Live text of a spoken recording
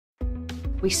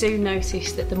We soon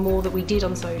noticed that the more that we did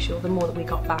on social, the more that we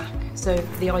got back. So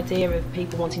the idea of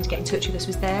people wanting to get in touch with us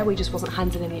was there, we just wasn't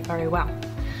handling it very well.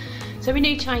 So we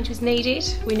knew change was needed.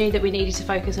 We knew that we needed to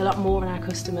focus a lot more on our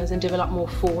customers and do a lot more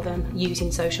for them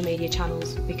using social media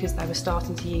channels because they were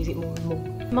starting to use it more and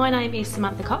more. My name is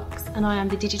Samantha Cox and I am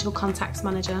the Digital Contacts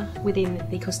Manager within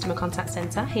the Customer Contact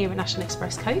Centre here at National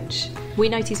Express Coach. We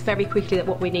noticed very quickly that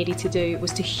what we needed to do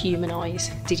was to humanise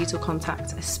digital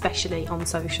contact, especially on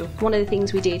social. One of the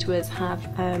things we did was have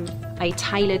a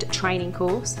tailored training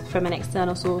course from an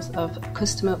external source of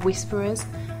customer whisperers,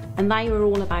 and they were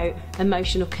all about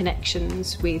emotional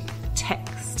connections with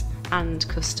text and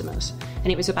customers.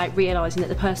 And it was about realising that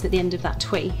the person at the end of that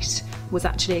tweet was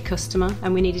actually a customer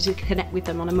and we needed to connect with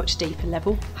them on a much deeper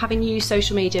level. Having used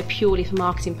social media purely for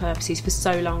marketing purposes for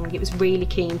so long, it was really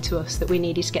keen to us that we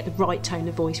needed to get the right tone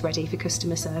of voice ready for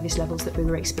customer service levels that we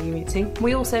were experiencing.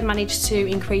 We also managed to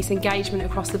increase engagement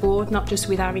across the board, not just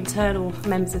with our internal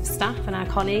members of staff and our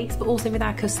colleagues, but also with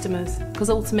our customers, because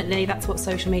ultimately that's what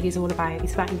social media is all about.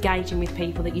 It's about engaging with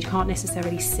people that you can't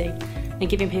necessarily see and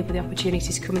giving people the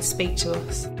opportunity to come and speak to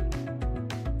us.